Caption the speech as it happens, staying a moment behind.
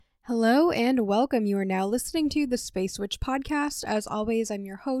Hello and welcome. You are now listening to the Space Witch podcast. As always, I'm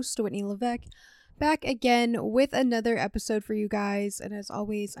your host, Whitney Levesque, back again with another episode for you guys. And as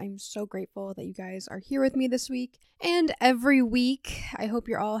always, I'm so grateful that you guys are here with me this week and every week. I hope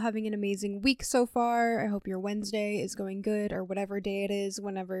you're all having an amazing week so far. I hope your Wednesday is going good, or whatever day it is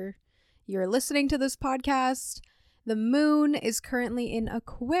whenever you're listening to this podcast. The moon is currently in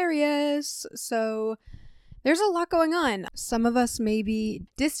Aquarius, so there's a lot going on. Some of us may be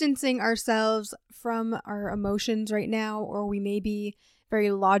distancing ourselves from our emotions right now, or we may be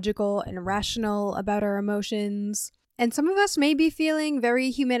very logical and rational about our emotions. And some of us may be feeling very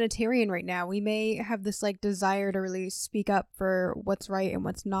humanitarian right now. We may have this desire to really speak up for what's right and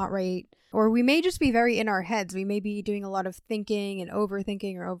what's not right. Or we may just be very in our heads. We may be doing a lot of thinking and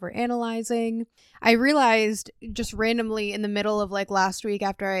overthinking or overanalyzing. I realized just randomly in the middle of last week,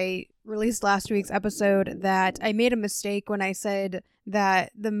 after I released last week's episode, that I made a mistake when I said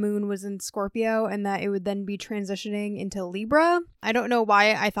that the moon was in Scorpio and that it would then be transitioning into Libra. I don't know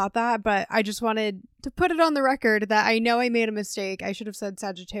why I thought that, but I just wanted to put it on the record that I know I made a mistake. I should have said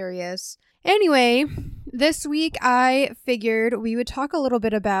Sagittarius. Anyway, this week I figured we would talk a little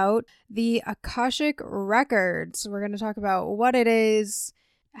bit about the Akashic Records. We're going to talk about what it is,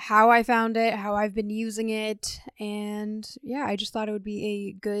 how I found it, how I've been using it, and yeah, I just thought it would be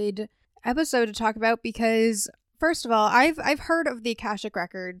a good episode to talk about because, first of all, I've heard of the Akashic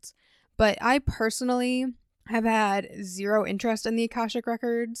Records, but I personally have had zero interest in the Akashic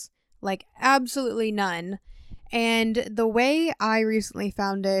Records, absolutely none. And the way I recently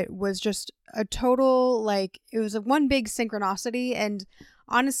found it was just a total, it was a one big synchronicity, and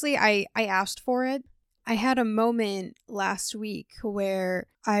honestly, I asked for it. I had a moment last week where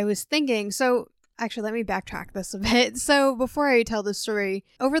I was thinking, actually, let me backtrack this a bit. So before I tell this story,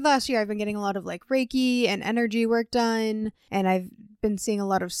 over the last year, I've been getting a lot of Reiki and energy work done, and I've been seeing a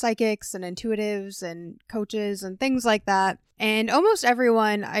lot of psychics and intuitives and coaches and things like that. And almost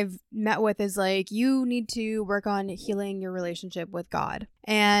everyone I've met with is you need to work on healing your relationship with God.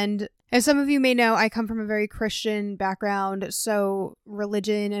 And as some of you may know, I come from a very Christian background, so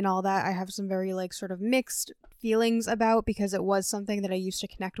religion and all that, I have some very sort of mixed feelings about, because it was something that I used to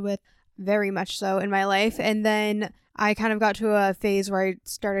connect with very much so in my life. And then I kind of got to a phase where I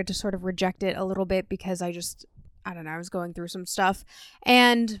started to sort of reject it a little bit because I don't know, I was going through some stuff.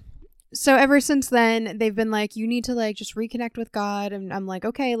 And so ever since then, they've been you need to just reconnect with God. And I'm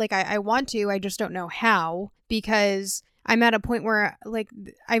okay, I want to, I just don't know how, because I'm at a point where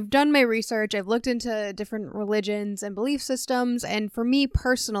I've done my research, I've looked into different religions and belief systems. And for me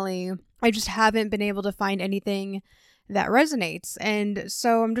personally, I just haven't been able to find anything that resonates. And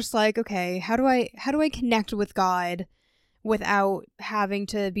so I'm just okay, how do I connect with God without having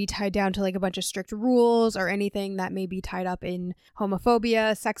to be tied down to a bunch of strict rules or anything that may be tied up in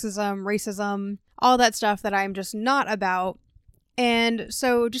homophobia, sexism, racism, all that stuff that I'm just not about. And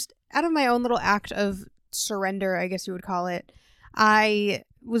so just out of my own little act of surrender, I guess you would call it, I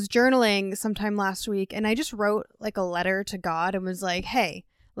was journaling sometime last week, and I just wrote a letter to God and was hey,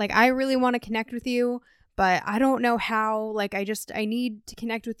 I really want to connect with you, but I don't know how. I need to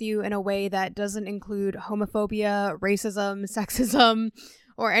connect with you in a way that doesn't include homophobia, racism, sexism,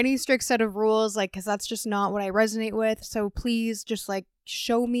 or any strict set of rules, because that's just not what I resonate with. So please just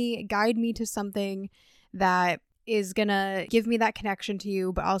show me, guide me to something that is gonna give me that connection to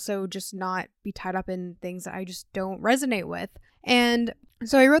you, but also just not be tied up in things that I just don't resonate with. And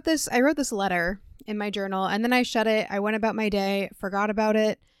so I wrote this letter in my journal, and then I shut it. I went about my day, forgot about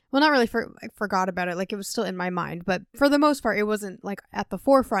it. Well, not really forgot about it. It was still in my mind, but for the most part, it wasn't at the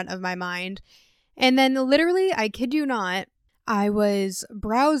forefront of my mind. And then literally, I kid you not, I was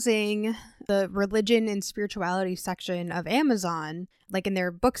browsing the religion and spirituality section of Amazon, in their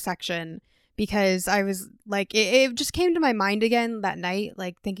book section, because I was it just came to my mind again that night,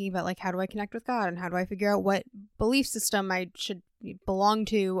 thinking about how do I connect with God and how do I figure out what belief system I should belong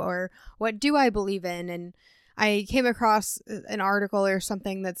to, or what do I believe in. And I came across an article or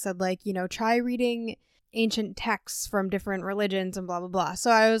something that said try reading ancient texts from different religions and blah, blah, blah. So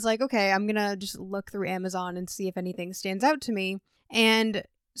I was okay, I'm going to just look through Amazon and see if anything stands out to me. And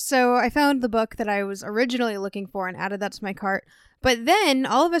so I found the book that I was originally looking for and added that to my cart. But then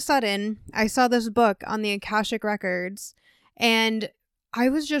all of a sudden I saw this book on the Akashic Records, and I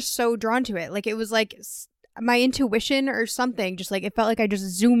was just so drawn to it. It was my intuition or something, just it felt I just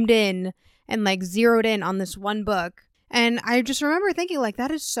zoomed in and zeroed in on this one book. And I just remember thinking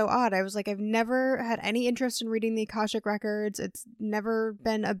that is so odd. I was I've never had any interest in reading the Akashic Records. It's never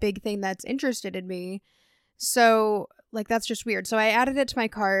been a big thing that's interested in me. So that's just weird. So I added it to my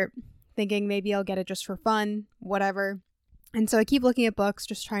cart thinking maybe I'll get it just for fun, whatever. And so I keep looking at books,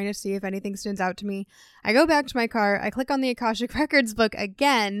 just trying to see if anything stands out to me. I go back to my car, I click on the Akashic Records book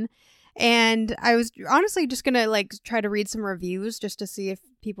again, and I was honestly just going to like try to read some reviews just to see if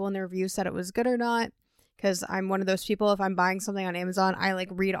people in the reviews said it was good or not. Because I'm one of those people, if I'm buying something on Amazon, I like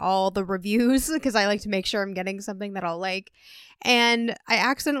read all the reviews because I like to make sure I'm getting something that I'll like. And I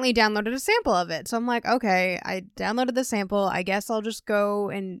accidentally downloaded a sample of it. So I'm like, okay, I downloaded the sample. I guess I'll just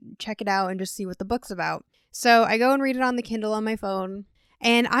go and check it out and just see what the book's about. So I go and read it on the Kindle on my phone.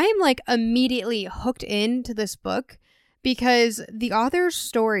 And I am like immediately hooked into this book because the author's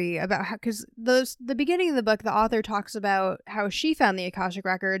story about how, because the beginning of the book, the author talks about how she found the Akashic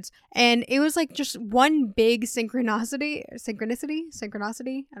Records, and it was like just one big synchronicity.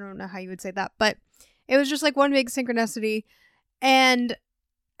 I don't know how you would say that, but it was just like one big synchronicity. And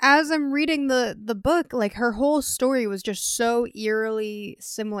as I'm reading the book, like her whole story was just so eerily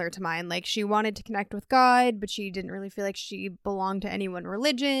similar to mine. Like she wanted to connect with God, but she didn't really feel like she belonged to any one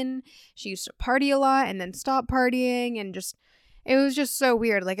religion. She used to party a lot and then stop partying, and just it was just so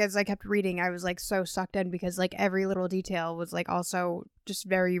weird. Like as I kept reading, I was like so sucked in because like every little detail was like also just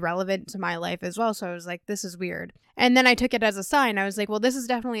very relevant to my life as well. So I was like, this is weird. And then I took it as a sign. I was like, well, this is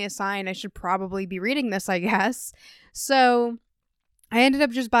definitely a sign. I should probably be reading this, I guess. So I ended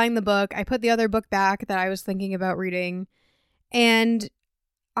up just buying the book. I put the other book back that I was thinking about reading. And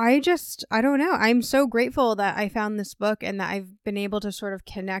I don't know. I'm so grateful that I found this book and that I've been able to sort of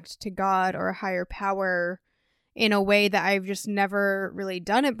connect to God or a higher power in a way that I've just never really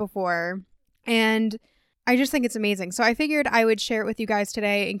done it before. And I just think it's amazing. So I figured I would share it with you guys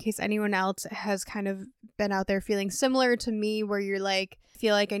today in case anyone else has kind of been out there feeling similar to me, where you're like,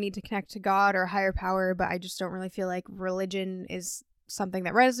 feel like I need to connect to God or a higher power, but I just don't really feel like religion is something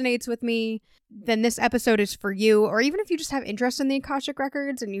that resonates with me. Then this episode is for you. Or even if you just have interest in the Akashic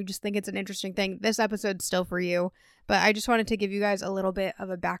Records and you just think it's an interesting thing, this episode's still for you. But I just wanted to give you guys a little bit of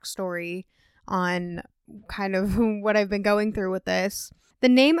a backstory on kind of what I've been going through with this. The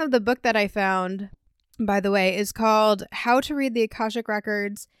name of the book that I found, by the way, is called How to Read the Akashic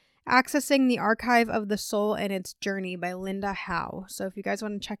Records: Accessing the Archive of the Soul and Its Journey by Linda Howe. So if you guys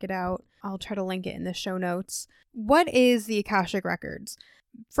want to check it out, I'll try to link it in the show notes. What is the Akashic Records?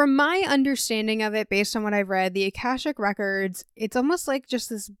 From my understanding of it, based on what I've read, the Akashic Records, it's almost like just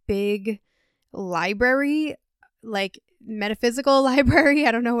this big library, like metaphysical library,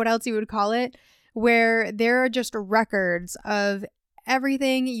 I don't know what else you would call it, where there are just records of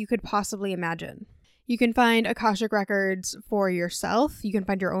everything you could possibly imagine. You can find Akashic Records for yourself. You can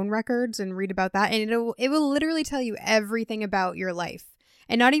find your own records and read about that. And it will literally tell you everything about your life.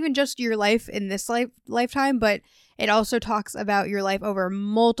 And not even just your life in this lifetime, but it also talks about your life over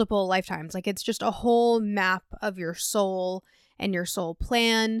multiple lifetimes. Like it's just a whole map of your soul and your soul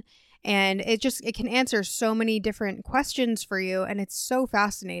plan. And it can answer so many different questions for you. And it's so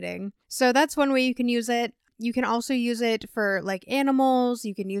fascinating. So that's one way you can use it. You can also use it for like animals.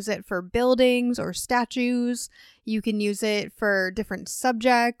 You can use it for buildings or statues. You can use it for different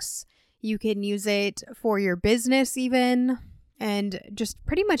subjects. You can use it for your business even, and just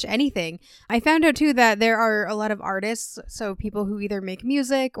pretty much anything. I found out too that there are a lot of artists, so people who either make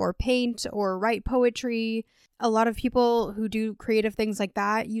music or paint or write poetry. A lot of people who do creative things like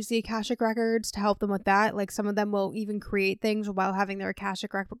that use the Akashic Records to help them with that. Like some of them will even create things while having their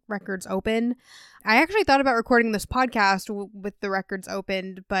Akashic Records open. I actually thought about recording this podcast with the records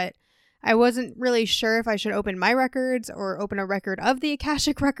opened, but I wasn't really sure if I should open my records or open a record of the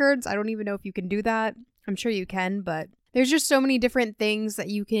Akashic Records. I don't even know if you can do that. I'm sure you can, but there's just so many different things that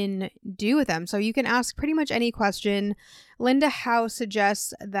you can do with them. So you can ask pretty much any question. Linda Howe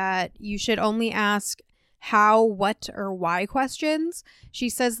suggests that you should only ask how, what, or why questions. She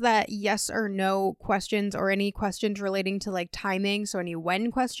says that yes or no questions or any questions relating to like timing, so any when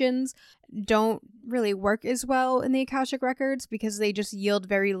questions, don't really work as well in the Akashic Records because they just yield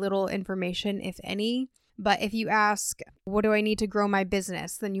very little information, if any. But if you ask, what do I need to grow my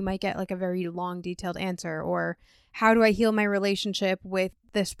business? Then you might get like a very long, detailed answer. Or how do I heal my relationship with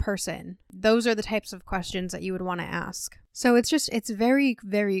this person? Those are the types of questions that you would want to ask. So it's very,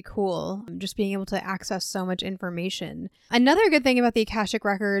 very cool just being able to access so much information. Another good thing about the Akashic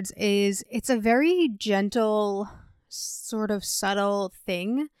Records is it's a very gentle, sort of subtle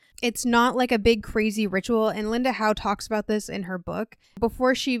thing. It's not like a big crazy ritual, and Linda Howe talks about this in her book.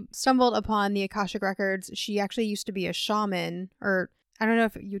 Before she stumbled upon the Akashic Records, she actually used to be a shaman, or I don't know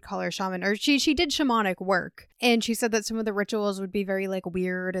if you'd call her a shaman, or she did shamanic work. And she said that some of the rituals would be very like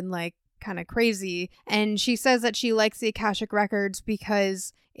weird and like kind of crazy. And she says that she likes the Akashic Records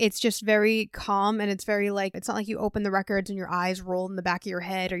because it's just very calm, and it's very like, it's not like you open the records and your eyes roll in the back of your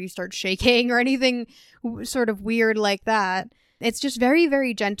head or you start shaking or anything sort of weird like that. It's just very,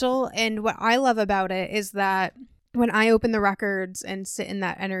 very gentle. And what I love about it is that when I open the records and sit in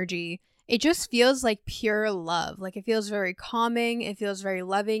that energy, it just feels like pure love. Like it feels very calming. It feels very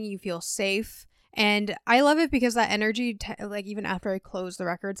loving. You feel safe. And I love it because that energy, like even after I close the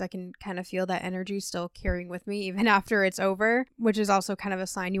records, I can kind of feel that energy still carrying with me even after it's over, which is also kind of a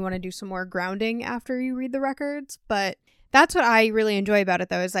sign you want to do some more grounding after you read the records. But that's what I really enjoy about it,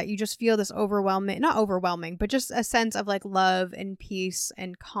 though, is that you just feel this not overwhelming, but just a sense of like love and peace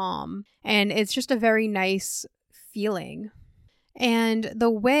and calm. And it's just a very nice feeling. And the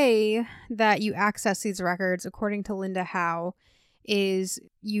way that you access these records, according to Linda Howe, is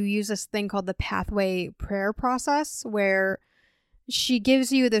you use this thing called the pathway prayer process, where she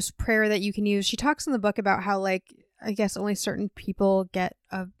gives you this prayer that you can use. She talks in the book about how, like, I guess only certain people get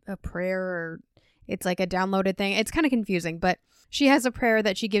a prayer, or it's like a downloaded thing. It's kind of confusing, but she has a prayer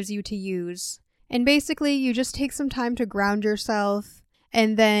that she gives you to use. And basically you just take some time to ground yourself.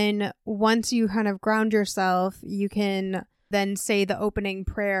 And then once you kind of ground yourself, you can then say the opening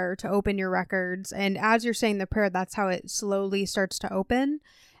prayer to open your records. And as you're saying the prayer, that's how it slowly starts to open.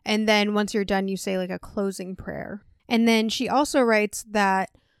 And then once you're done, you say like a closing prayer. And then she also writes that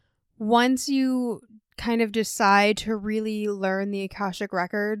once you kind of decide to really learn the Akashic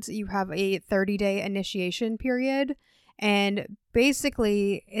records, you have a 30-day initiation period. And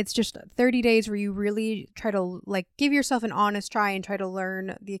basically, it's just 30 days where you really try to like give yourself an honest try and try to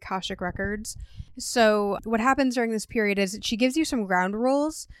learn the Akashic records. So what happens during this period is she gives you some ground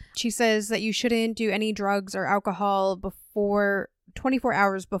rules. She says that you shouldn't do any drugs or alcohol before 24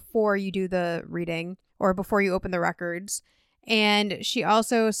 hours before you do the reading or before you open the records. And she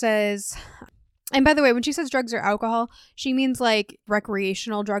also says, and by the way, when she says drugs or alcohol, she means like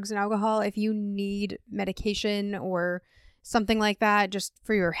recreational drugs and alcohol. If you need medication or something like that just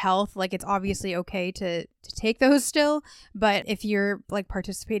for your health, like it's obviously okay to take those still. But if you're like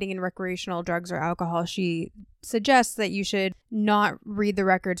participating in recreational drugs or alcohol, she suggests that you should not read the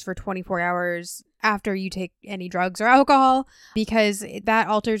records for 24 hours after you take any drugs or alcohol, because that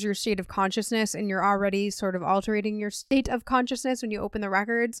alters your state of consciousness, and you're already sort of altering your state of consciousness when you open the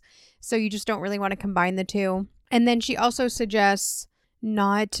records. So you just don't really want to combine the two. And then she also suggests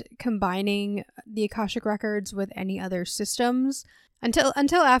not combining the Akashic records with any other systems until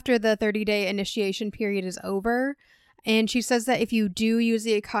after the 30-day initiation period is over. And she says that if you do use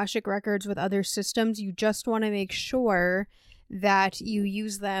the Akashic records with other systems, you just want to make sure that you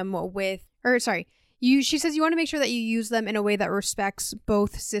use them she says you want to make sure that you use them in a way that respects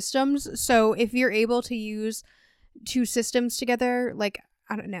both systems. So if you're able to use two systems together, like,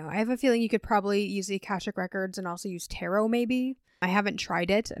 I don't know, I have a feeling you could probably use the Akashic records and also use tarot maybe. I haven't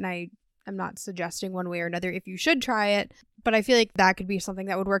tried it, and I'm not suggesting one way or another if you should try it, but I feel like that could be something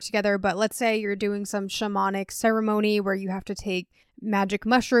that would work together. But let's say you're doing some shamanic ceremony where you have to take magic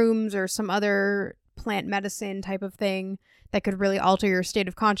mushrooms or some other plant medicine type of thing that could really alter your state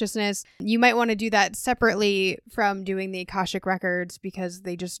of consciousness. You might want to do that separately from doing the Akashic records, because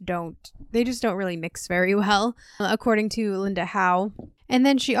they just don't really mix very well, according to Linda Howe. And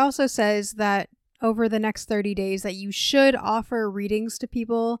then she also says that over the next 30 days that you should offer readings to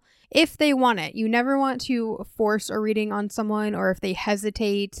people if they want it. You never want to force a reading on someone, or if they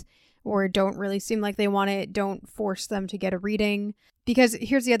hesitate or don't really seem like they want it, don't force them to get a reading. Because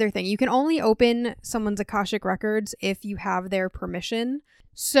here's the other thing. You can only open someone's Akashic records if you have their permission.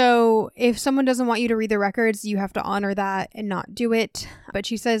 So if someone doesn't want you to read the records, you have to honor that and not do it. But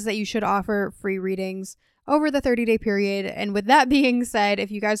she says that you should offer free readings over the 30-day period. And with that being said,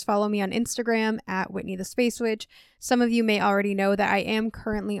 if you guys follow me on Instagram at Whitney the Space Witch, some of you may already know that I am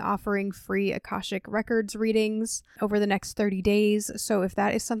currently offering free Akashic records readings over the next 30 days. So if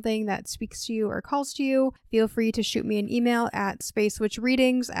that is something that speaks to you or calls to you, feel free to shoot me an email at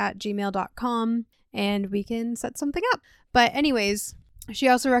spacewitchreadings@gmail.com and we can set something up. But anyways, she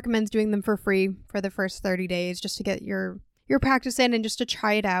also recommends doing them for free for the first 30 days just to get your practice in and just to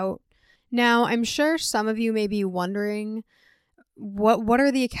try it out. Now, I'm sure some of you may be wondering, what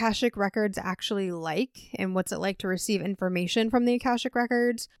are the Akashic records actually like, and what's it like to receive information from the Akashic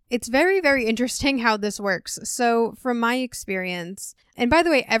records? It's very, very interesting how this works. So from my experience, and by the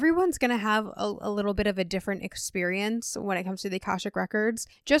way, everyone's going to have a little bit of a different experience when it comes to the Akashic records.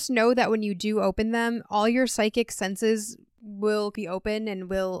 Just know that when you do open them, all your psychic senses will be open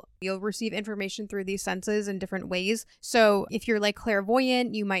and you'll receive information through these senses in different ways. So if you're like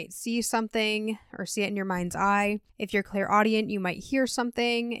clairvoyant, you might see something or see it in your mind's eye. If you're clairaudient, you might hear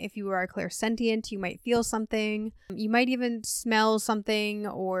something. If you are clairsentient, you might feel something. You might even smell something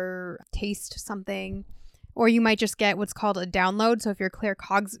or taste something. Or you might just get what's called a download. So if you're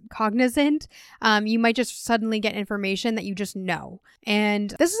claircognizant, you might just suddenly get information that you just know.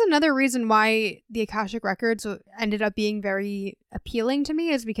 And this is another reason why the Akashic Records ended up being very appealing to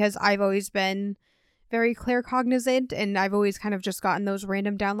me, is because I've always been very claircognizant, and I've always kind of just gotten those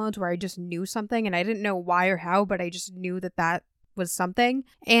random downloads where I just knew something and I didn't know why or how, but I just knew that that was something.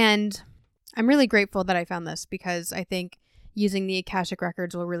 And I'm really grateful that I found this, because I think using the Akashic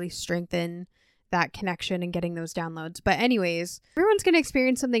Records will really strengthen that connection and getting those downloads. But anyways, everyone's going to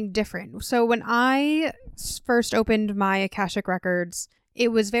experience something different. So when I first opened my Akashic Records, it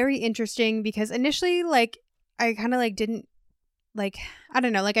was very interesting because initially, like, I kind of like didn't, like, I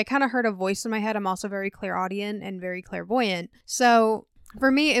don't know, like I kind of heard a voice in my head. I'm also very clairaudient and very clairvoyant. So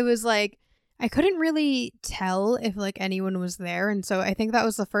for me, it was like, I couldn't really tell if like anyone was there. And so I think that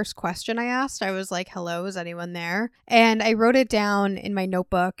was the first question I asked. I was like, hello, is anyone there? And I wrote it down in my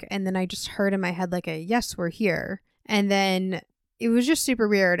notebook, and then I just heard in my head like a, yes, we're here. And then it was just super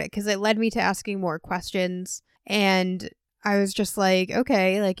weird because it led me to asking more questions. And I was just like,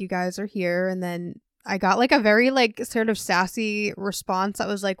 okay, like you guys are here. And then I got like a very like sort of sassy response that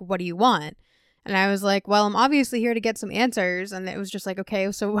was like, what do you want? And I was like, well, I'm obviously here to get some answers. And it was just like,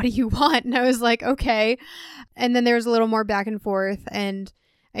 okay, so what do you want? And I was like, okay. And then there was a little more back and forth, and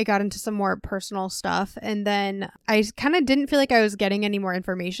I got into some more personal stuff. And then I kind of didn't feel like I was getting any more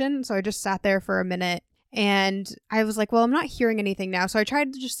information. So I just sat there for a minute, and I was like, well, I'm not hearing anything now. So I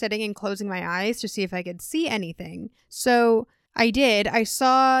tried just sitting and closing my eyes to see if I could see anything. So I did. I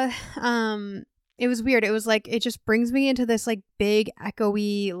saw, it was weird. It was like, it just brings me into this like big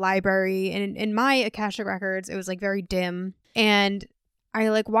echoey library. And in my Akashic Records, it was like very dim. And I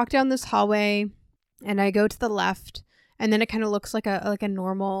like walk down this hallway, and I go to the left, and then it kind of looks like a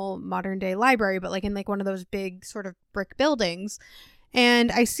normal modern day library, but like in like one of those big sort of brick buildings.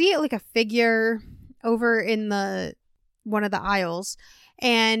 And I see it like a figure over in one of the aisles.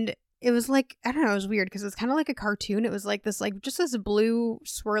 And it was like, I don't know, it was weird because it was kind of like a cartoon. It was like this, like just this blue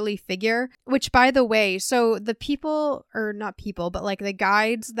swirly figure, which by the way, so the people, or not people, but like the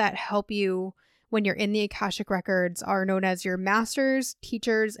guides that help you when you're in the Akashic Records are known as your masters,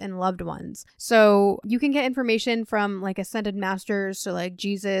 teachers, and loved ones. So you can get information from like ascended masters, so like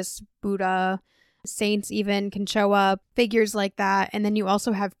Jesus, Buddha, saints even can show up, figures like that. And then you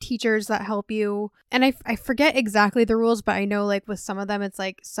also have teachers that help you. And I forget exactly the rules, but I know like with some of them, it's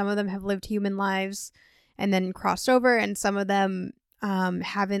like some of them have lived human lives and then crossed over, and some of them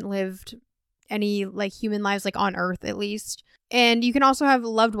haven't lived any like human lives, like on Earth at least. And you can also have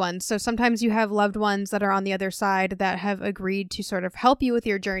loved ones. So sometimes you have loved ones that are on the other side that have agreed to sort of help you with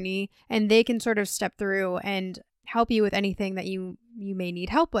your journey, and they can sort of step through and help you with anything that you may need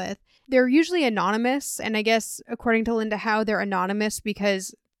help with. They're usually anonymous, and I guess according to Linda Howe, they're anonymous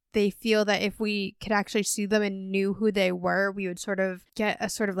because they feel that if we could actually see them and knew who they were, we would sort of get a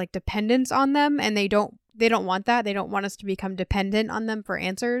sort of like dependence on them, and they don't want that. They don't want us to become dependent on them for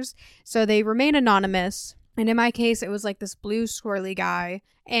answers. So they remain anonymous. And in my case, it was like this blue swirly guy,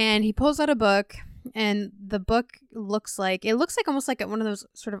 and he pulls out a book, and the book looks like almost like one of those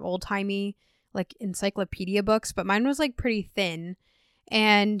sort of old-timey like encyclopedia books, but mine was like pretty thin,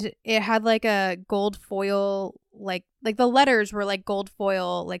 and it had like a gold foil, like the letters were like gold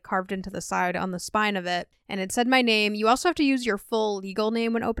foil like carved into the side on the spine of it, and it said my name. You also have to use your full legal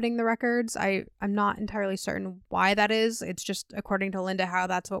name when opening the records. I'm not entirely certain why that is. It's just according to Linda Howe,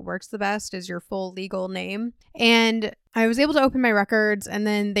 that's what works the best, is your full legal name. And I was able to open my records, and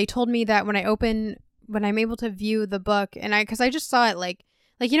then they told me that when I'm able to view the book, and because I just saw it like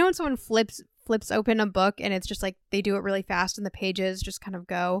you know when someone flips open a book and it's just like they do it really fast and the pages just kind of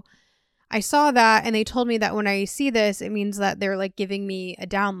go. I saw that, and they told me that when I see this, it means that they're like giving me a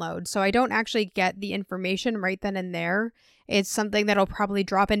download. So I don't actually get the information right then and there. It's something that'll probably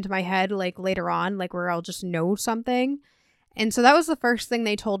drop into my head like later on, like where I'll just know something. And so that was the first thing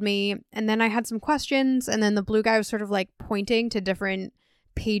they told me. And then I had some questions, and then the blue guy was sort of like pointing to different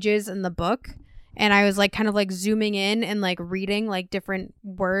pages in the book. And I was like kind of like zooming in and like reading like different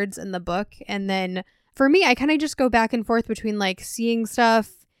words in the book. And then for me, I kind of just go back and forth between like seeing stuff,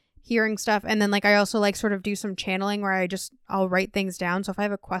 hearing stuff, and then like I also like sort of do some channeling where I'll write things down. So if I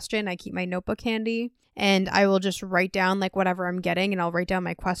have a question, I keep my notebook handy, and I will just write down like whatever I'm getting, and I'll write down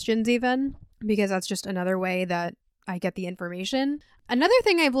my questions even, because that's just another way that I get the information. Another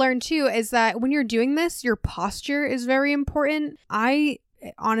thing I've learned too is that when you're doing this, your posture is very important. I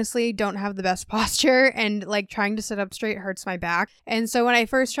honestly don't have the best posture, and like trying to sit up straight hurts my back. And so when I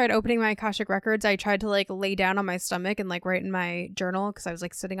first tried opening my Akashic records, I tried to like lay down on my stomach and like write in my journal, because I was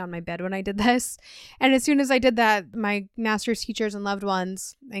like sitting on my bed when I did this. And as soon as I did that, my master's teachers and loved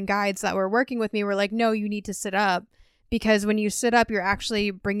ones and guides that were working with me were like, no, you need to sit up, because when you sit up, you're actually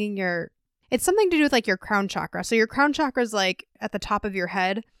bringing it's something to do with like your crown chakra. So your crown chakra is like at the top of your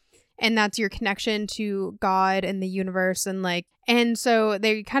head, and that's your connection to God and the universe. And so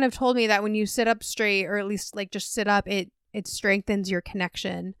they kind of told me that when you sit up straight, or at least like just sit up, it strengthens your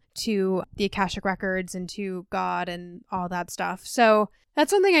connection to the Akashic records and to God and all that stuff. So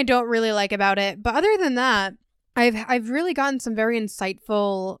that's something I don't really like about it. But other than that, I've really gotten some very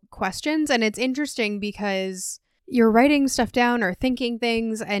insightful questions, and it's interesting because you're writing stuff down or thinking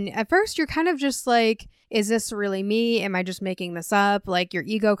things, and at first you're kind of just like, is this really me? Am I just making this up? Like your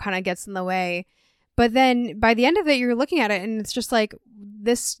ego kind of gets in the way. But then by the end of it, you're looking at it and it's just like,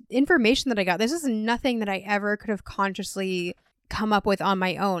 this information that I got, this is nothing that I ever could have consciously come up with on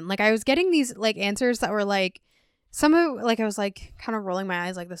my own. Like I was getting these like answers that were like, some of like, I was like kind of rolling my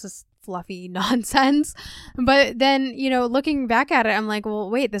eyes like, this is fluffy nonsense. But then, looking back at it, I'm like, well,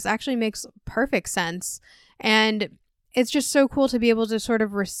 wait, this actually makes perfect sense. And it's just so cool to be able to sort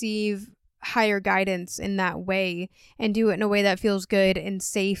of receive higher guidance in that way and do it in a way that feels good and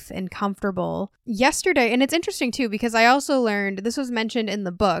safe and comfortable. Yesterday, and it's interesting too, because I also learned, this was mentioned in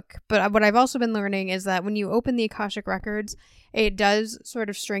the book, but what I've also been learning is that when you open the Akashic records, it does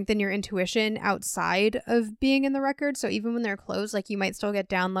sort of strengthen your intuition outside of being in the record. So even when they're closed, like you might still get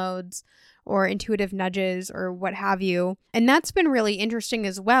downloads or intuitive nudges or what have you. And that's been really interesting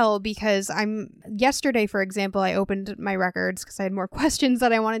as well, because yesterday, for example, I opened my records because I had more questions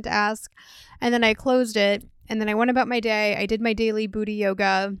that I wanted to ask, and then I closed it, and then I went about my day. I did my daily booty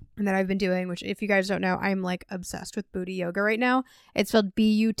yoga that I've been doing, which if you guys don't know, I'm like obsessed with booty yoga right now. It's spelled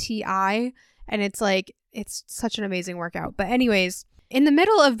BUTI, and it's such an amazing workout. But anyways, in the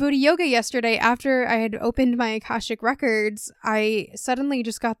middle of booty yoga yesterday, after I had opened my Akashic records, I suddenly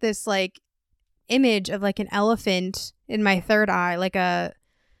just got this like image of like an elephant in my third eye,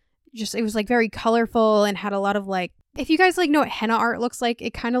 it was like very colorful and had a lot of like, if you guys like know what henna art looks like,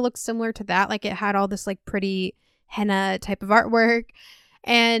 it kind of looks similar to that. Like it had all this like pretty henna type of artwork.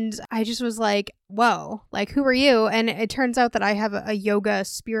 And I just was like, whoa, like who are you? And it turns out that I have a yoga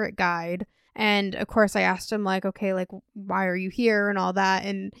spirit guide. And of course I asked him like, okay, like why are you here and all that?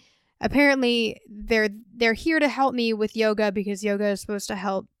 And apparently they're here to help me with yoga, because yoga is supposed to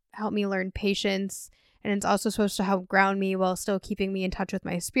help me learn patience, and it's also supposed to help ground me while still keeping me in touch with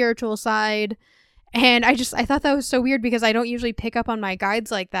my spiritual side. And I thought that was so weird, because I don't usually pick up on my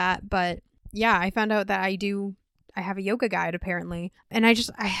guides like that. But yeah, I found out that I have a yoga guide apparently. And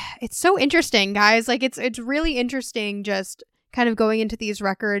it's so interesting, guys. Like it's really interesting just kind of going into these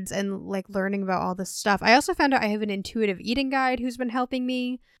records and like learning about all this stuff. I also found out I have an intuitive eating guide who's been helping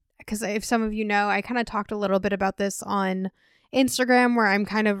me, because if some of you know, I kind of talked a little bit about this on Instagram, where I'm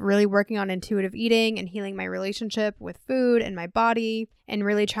kind of really working on intuitive eating and healing my relationship with food and my body, and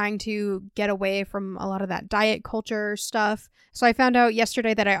really trying to get away from a lot of that diet culture stuff. So I found out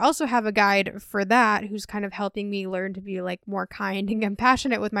yesterday that I also have a guide for that, who's kind of helping me learn to be like more kind and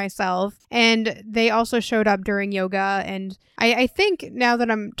compassionate with myself. And they also showed up during yoga. And I think now that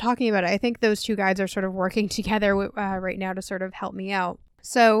I'm talking about it, I think those two guides are sort of working together right now to sort of help me out.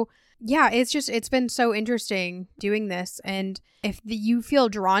 So yeah, it's been so interesting doing this. And if you feel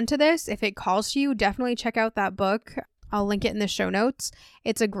drawn to this, if it calls to you, definitely check out that book. I'll link it in the show notes.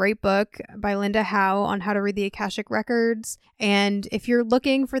 It's a great book by Linda Howe on how to read the Akashic records. And if you're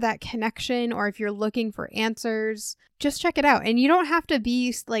looking for that connection, or if you're looking for answers, just check it out. And you don't have to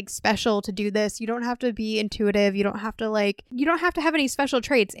be like special to do this. You don't have to be intuitive. You don't have to have any special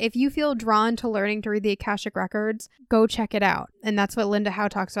traits. If you feel drawn to learning to read the Akashic records, go check it out. And that's what Linda Howe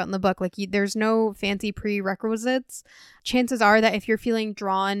talks about in the book. Like there's no fancy prerequisites. Chances are that if you're feeling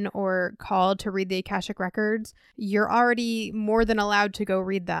drawn or called to read the Akashic records, you're already more than allowed to go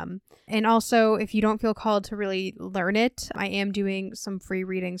read them. And also, if you don't feel called to really learn it, I am doing some free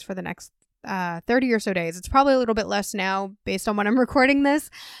readings for the next 30 or so days. It's probably a little bit less now based on when I'm recording this,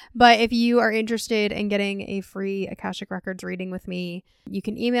 but if you are interested in getting a free Akashic Records reading with me, you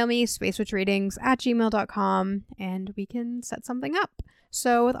can email me spacewitchreadings@gmail.com and we can set something up.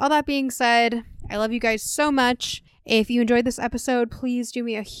 So with all that being said, I love you guys so much. If you enjoyed this episode, please do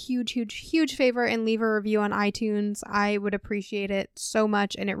me a huge favor and leave a review on iTunes. I would appreciate it so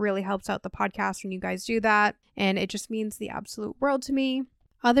much, and it really helps out the podcast when you guys do that, and it just means the absolute world to me.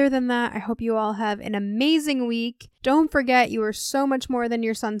 Other than that, I hope you all have an amazing week. Don't forget, you are so much more than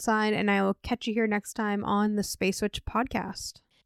your sun sign, and I will catch you here next time on the Space Witch podcast.